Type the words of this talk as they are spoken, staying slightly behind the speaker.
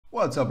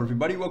What's up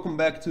everybody, welcome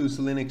back to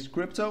Cilinix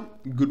Crypto.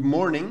 Good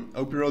morning,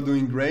 hope you're all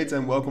doing great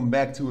and welcome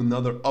back to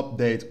another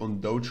update on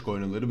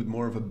Dogecoin, a little bit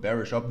more of a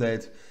bearish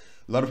update.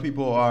 A lot of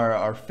people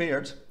are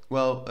feared.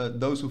 Well,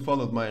 those who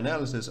followed my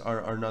analysis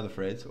are not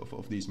afraid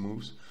of these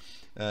moves.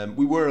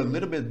 We were a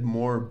little bit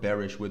more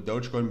bearish with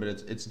Dogecoin, but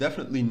it's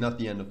definitely not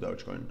the end of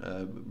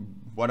Dogecoin.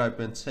 What I've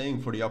been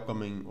saying for the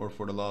upcoming or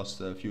for the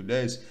last few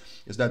days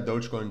is that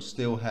Dogecoin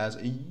still has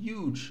a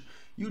huge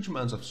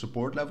amounts of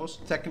support levels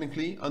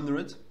technically under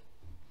it.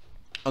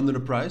 Under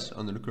the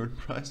current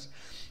price,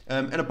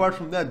 and apart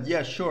from that,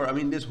 yeah, sure. I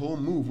mean, this whole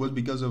move was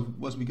because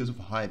of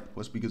hype,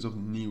 was because of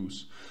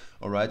news.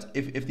 All right.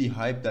 If the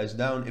hype dies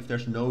down, if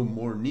there's no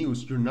more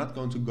news, you're not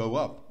going to go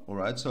up. All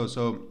right.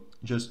 So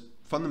just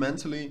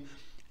fundamentally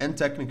and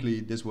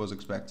technically, this was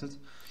expected.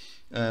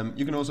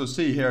 You can also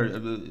see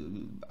here.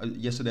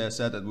 Yesterday I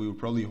said that we would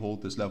probably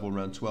hold this level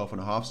around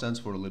 12.5 cents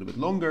for a little bit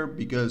longer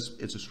because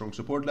it's a strong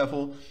support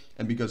level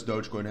and because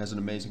Dogecoin has an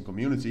amazing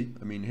community.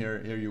 I mean,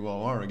 here you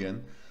all are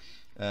again.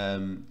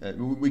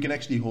 We can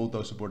actually hold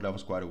those support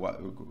levels quite a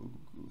while,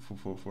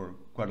 for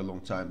quite a long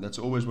time. That's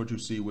always what you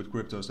see with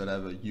cryptos that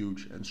have a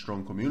huge and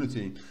strong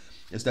community,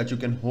 is that you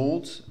can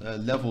hold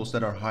levels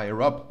that are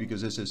higher up,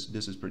 because this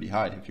is pretty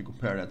high if you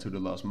compare that to the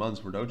last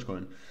months for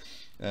Dogecoin.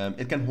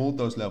 It can hold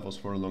those levels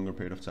for a longer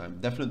period of time.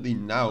 Definitely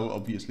now,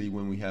 obviously,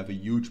 when we have a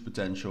huge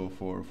potential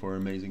for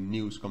amazing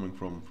news coming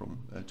from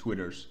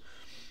Twitter's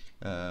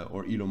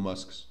or Elon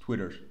Musk's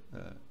Twitter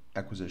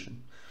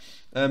acquisition.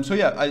 So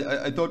yeah,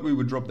 I thought we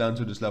would drop down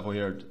to this level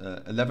here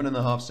at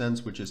 11.5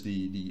 cents, which is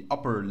the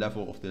upper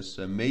level of this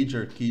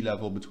major key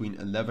level between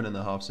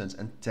 11.5 cents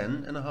and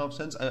 10.5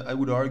 cents. I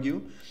would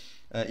argue,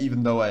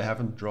 even though I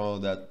haven't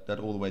drawn that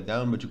all the way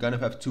down, but you kind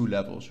of have two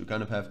levels. You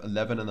kind of have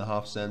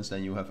 11.5 cents,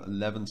 then you have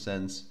 11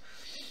 cents,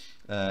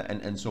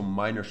 and some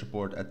minor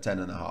support at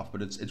 10.5.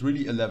 But it's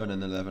really 11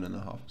 and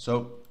 11.5.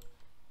 So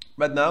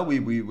right now we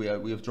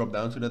have dropped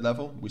down to that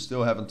level. We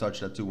still haven't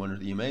touched that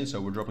 200 EMA,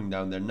 so we're dropping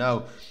down there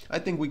now. I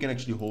think we can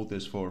actually hold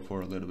this for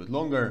a little bit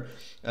longer.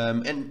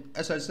 And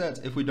as I said,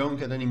 if we don't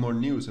get any more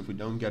news, if we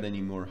don't get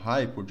any more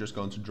hype, we're just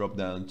going to drop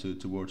down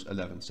towards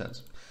 11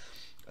 cents.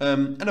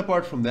 And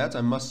apart from that,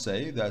 I must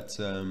say that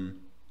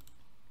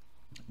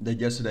that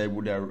yesterday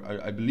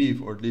I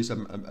believe, or at least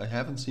I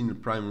haven't seen the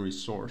primary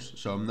source,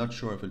 so I'm not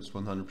sure if it's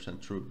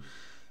 100% true.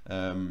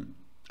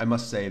 I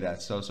must say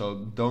that,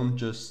 so don't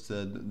just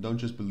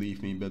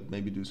believe me, but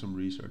maybe do some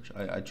research.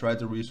 I tried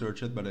to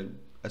research it, but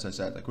as I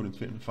said, I couldn't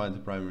find the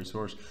primary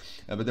source.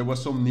 But there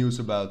was some news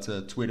about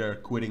Twitter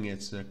quitting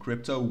its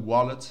crypto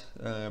wallet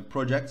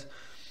project,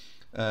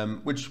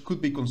 which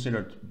could be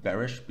considered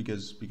bearish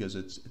because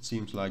it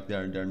seems like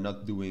they're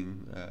not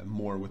doing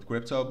more with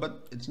crypto,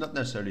 but it's not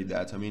necessarily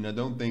that. I mean, I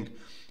don't think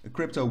a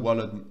crypto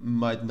wallet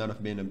might not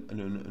have been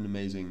an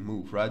amazing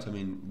move, right? I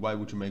mean, why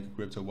would you make a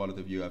crypto wallet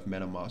if you have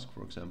MetaMask,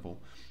 for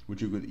example,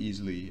 which you could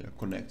easily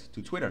connect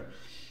to Twitter?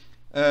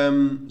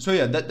 So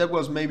yeah, that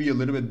was maybe a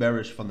little bit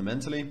bearish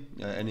fundamentally,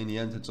 and in the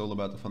end it's all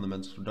about the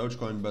fundamentals for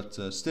Dogecoin, but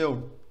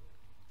still,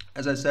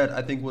 as I said,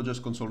 I think we'll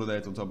just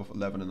consolidate on top of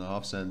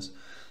 11.5 cents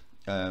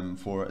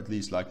for at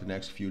least like the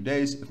next few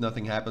days. If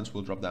nothing happens,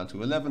 we'll drop down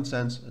to 11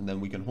 cents and then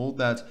we can hold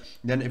that.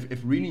 Then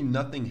if really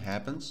nothing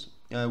happens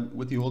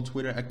with the whole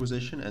Twitter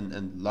acquisition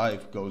and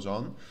life goes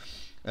on,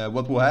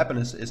 what will happen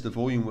is the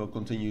volume will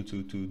continue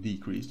to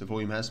decrease. The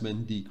volume has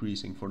been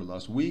decreasing for the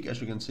last week, as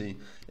you can see.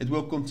 It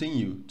will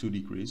continue to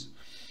decrease.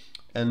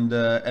 And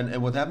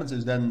what happens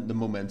is then the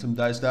momentum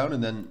dies down,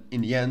 and then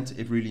in the end,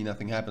 if really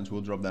nothing happens, we'll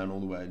drop down all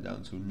the way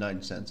down to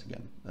 9 cents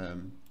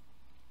again.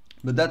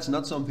 But that's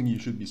not something you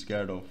should be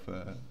scared of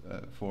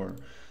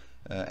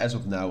as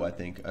of now. I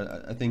think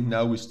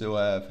now we still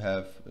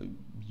have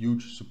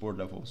huge support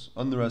levels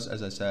under us,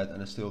 as I said,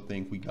 and I still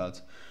think we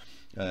got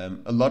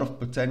a lot of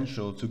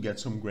potential to get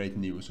some great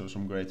news or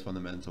some great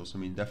fundamentals. I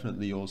mean,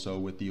 definitely also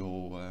with the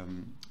whole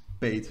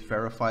paid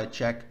verified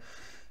check,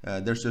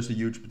 there's just a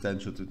huge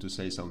potential to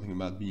say something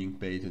about being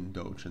paid in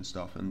Doge and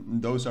stuff,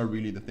 and those are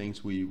really the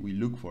things we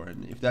look for.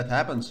 And if that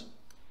happens,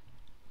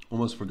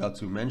 almost forgot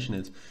to mention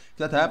it, if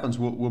that happens,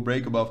 we'll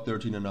break above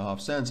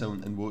 13.5 cents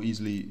and we'll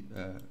easily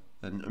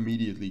and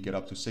immediately get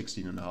up to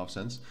 16.5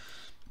 cents,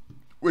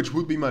 which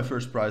would be my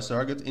first price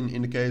target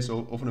in the case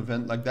of an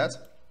event like that.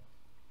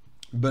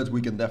 But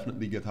we can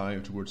definitely get higher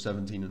towards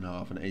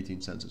 17.5 and 18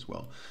 cents as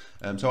well.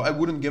 So I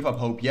wouldn't give up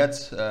hope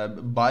yet.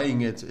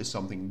 Buying it is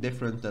something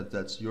different.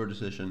 That's your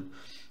decision.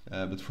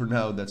 But for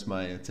now, that's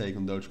my take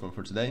on Dogecoin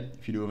for today.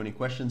 If you do have any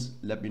questions,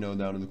 let me know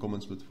down in the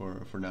comments. But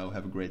for now,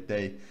 have a great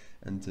day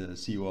and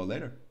see you all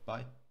later.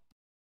 Bye.